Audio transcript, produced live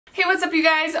Hey, what's up you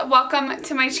guys? Welcome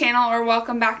to my channel, or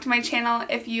welcome back to my channel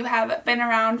if you have been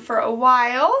around for a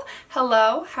while.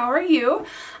 Hello, how are you?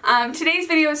 Today's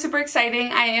video is super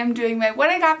exciting. I am doing my What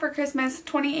I Got for Christmas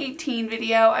 2018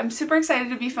 video. I'm super excited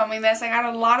to be filming this. I got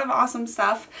a lot of awesome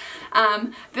stuff.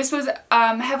 This was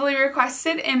heavily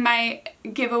requested in my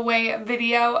giveaway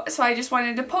video, so I just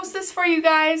wanted to post this for you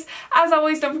guys. As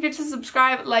always, don't forget to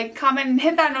subscribe, like, comment, and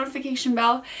hit that notification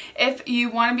bell if you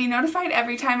want to be notified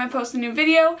every time I post a new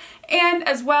video. And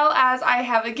as well as I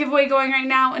have a giveaway going right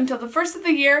now until the first of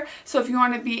the year, so if you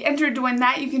want to be entered to win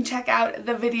that, you can check out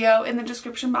the video in the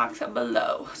description box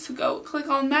below. So go click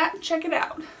on that, check it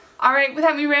out. Alright,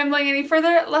 without me rambling any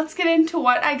further, let's get into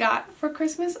what I got for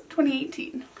Christmas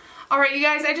 2018. Alright you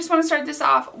guys, I just want to start this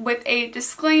off with a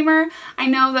disclaimer. I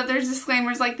know that there's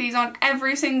disclaimers like these on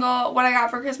every single What I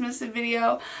Got for Christmas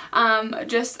video,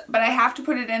 but I have to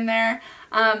put it in there.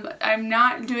 I'm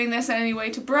not doing this in any way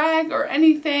to brag or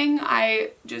anything. I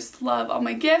just love all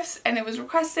my gifts and it was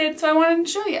requested, so I wanted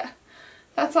to show you.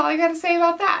 That's all I gotta say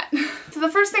about that. So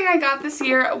the first thing I got this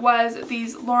year was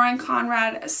these Lauren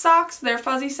Conrad socks. They're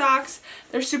fuzzy socks.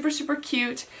 They're super, super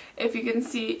cute. If you can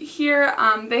see here,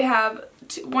 they have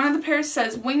one of the pairs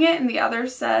says wing it and the other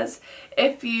says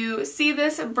if you see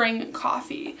this, bring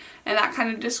coffee. And that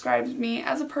kind of describes me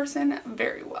as a person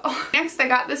very well. Next, I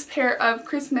got this pair of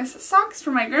Christmas socks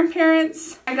for my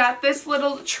grandparents. I got this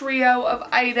little trio of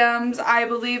items. I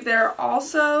believe they're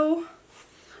also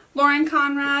Lauren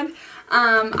Conrad.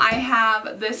 I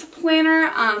have this planner.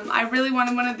 I really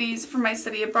wanted one of these for my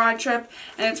study abroad trip,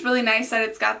 and it's really nice that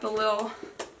it's got the little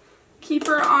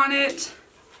keeper on it.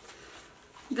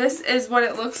 This is what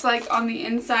it looks like on the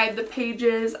inside, the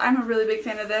pages. I'm a really big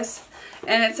fan of this,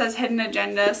 and it says hidden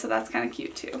agenda, so that's kind of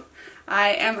cute too.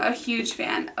 I am a huge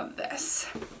fan of this.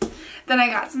 Then I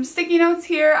got some sticky notes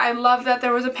here. I love that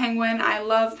there was a penguin. I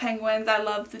love penguins. I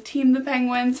love the team the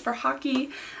Penguins for hockey.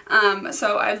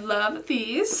 So I love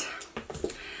these.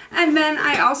 And then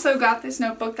I also got this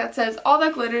notebook that says all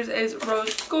that glitters is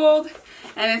rose gold.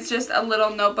 And it's just a little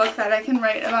notebook that I can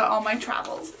write about all my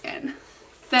travels in.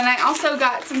 Then I also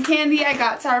got some candy. I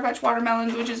got Sour Patch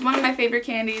Watermelons, which is one of my favorite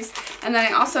candies. And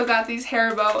then I also got these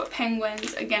Haribo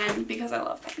penguins, again, because I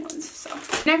love penguins. So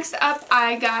next up,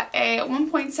 I got a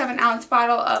 1.7 ounce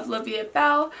bottle of La Vie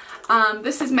Belle.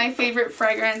 This is my favorite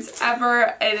fragrance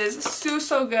ever. It is so,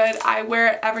 so good. I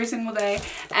wear it every single day,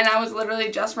 and I was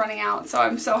literally just running out, so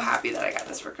I'm so happy that I got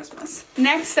this for Christmas.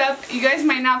 Next up, you guys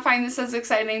might not find this as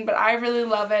exciting, but I really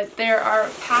love it. There are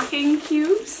packing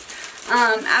cubes.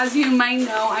 As you might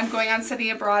know, I'm going on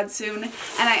study abroad soon, and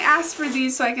I asked for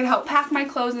these so I could help pack my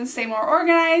clothes and stay more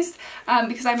organized,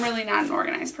 because I'm really not an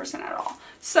organized person at all.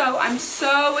 So I'm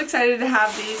so excited to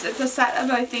have these. It's a set of,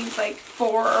 I think, like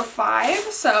 4 or 5,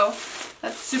 so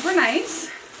that's super nice.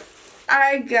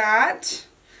 I got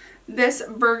this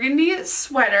burgundy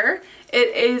sweater.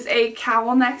 It is a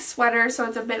cowl neck sweater, so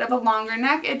it's a bit of a longer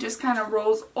neck. It just kind of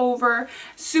rolls over.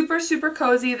 Super, super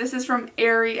cozy. This is from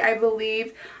Aerie, I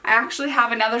believe. I actually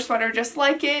have another sweater just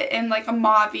like it in like a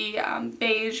mauve-y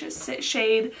beige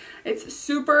shade. It's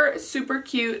super, super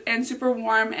cute and super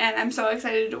warm, and I'm so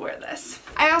excited to wear this.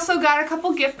 I also got a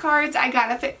couple gift cards. I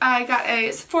got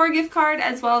a Sephora gift card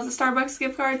as well as a Starbucks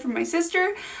gift card from my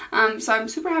sister. So I'm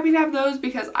super happy to have those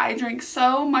because I drink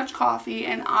so much coffee,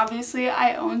 and obviously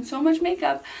I own so much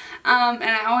makeup, and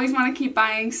I always want to keep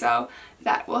buying, so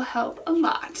that will help a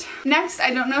lot. Next,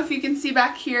 I don't know if you can see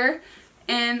back here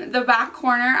in the back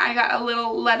corner, I got a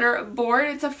little letter board.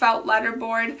 It's a felt letter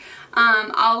board.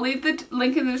 I'll leave the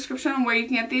link in the description on where you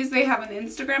can get these. They have an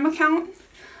Instagram account.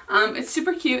 It's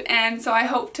super cute, and so I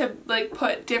hope to like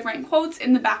put different quotes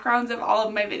in the backgrounds of all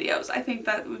of my videos. I think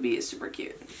that would be super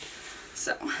cute.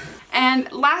 So,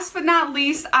 and last but not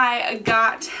least, I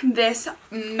got this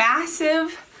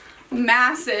massive, when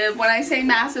I say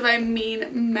massive, I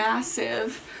mean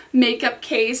massive makeup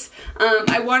case.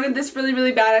 I wanted this really,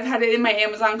 really bad. I've had it in my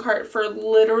Amazon cart for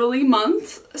literally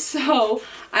months, so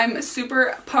I'm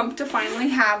super pumped to finally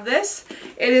have this.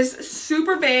 It is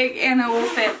super big, and it will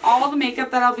fit all the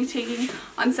makeup that I'll be taking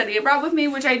on study abroad with me,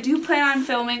 which I do plan on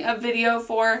filming a video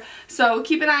for, so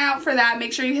keep an eye out for that.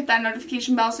 Make sure you hit that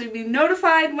notification bell so you'll be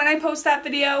notified when I post that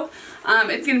video.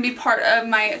 It's going to be part of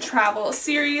my travel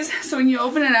series, so when you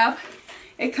open it up,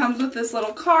 it comes with this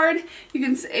little card. You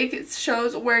can see it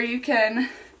shows where you can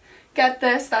get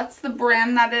this. That's the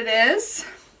brand that it is.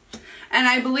 And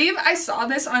I believe I saw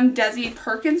this on Desi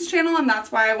Perkins' channel, and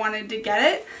that's why I wanted to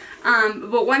get it.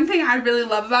 But one thing I really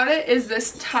love about it is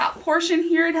this top portion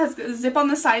here. It has a zip on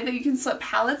the side that you can slip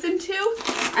palettes into.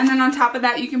 And then on top of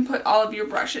that, you can put all of your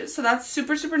brushes. So that's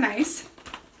super, super nice.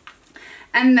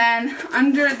 And then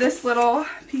under this little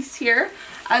piece here,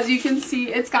 as you can see,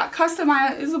 it's got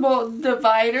customizable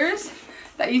dividers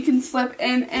that you can slip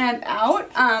in and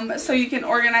out, so you can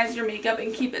organize your makeup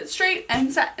and keep it straight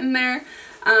and set in there.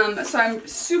 So I'm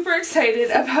super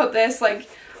excited about this. Like,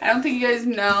 I don't think you guys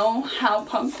know how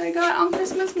pumped I got on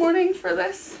Christmas morning for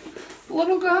this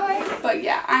little guy, but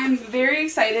yeah, I'm very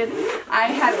excited. I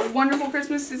had a wonderful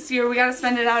Christmas this year. We got to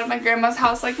spend it out at my grandma's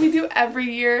house like we do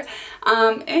every year,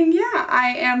 and yeah,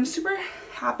 I am super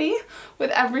happy with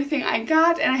everything I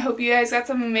got, and I hope you guys got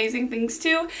some amazing things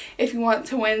too. If you want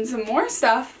to win some more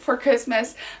stuff for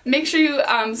Christmas, make sure you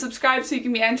subscribe so you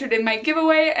can be entered in my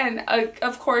giveaway, and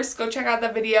of course go check out the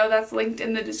video that's linked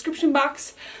in the description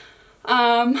box.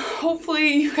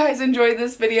 Hopefully you guys enjoyed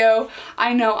this video.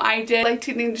 I know I did. I like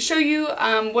to show you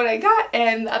what I got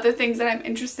and the other things that I'm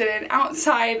interested in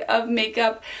outside of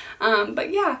makeup,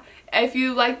 but yeah, if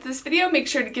you liked this video, make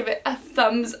sure to give it a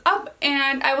thumbs up,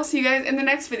 and I will see you guys in the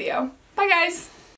next video. Bye guys!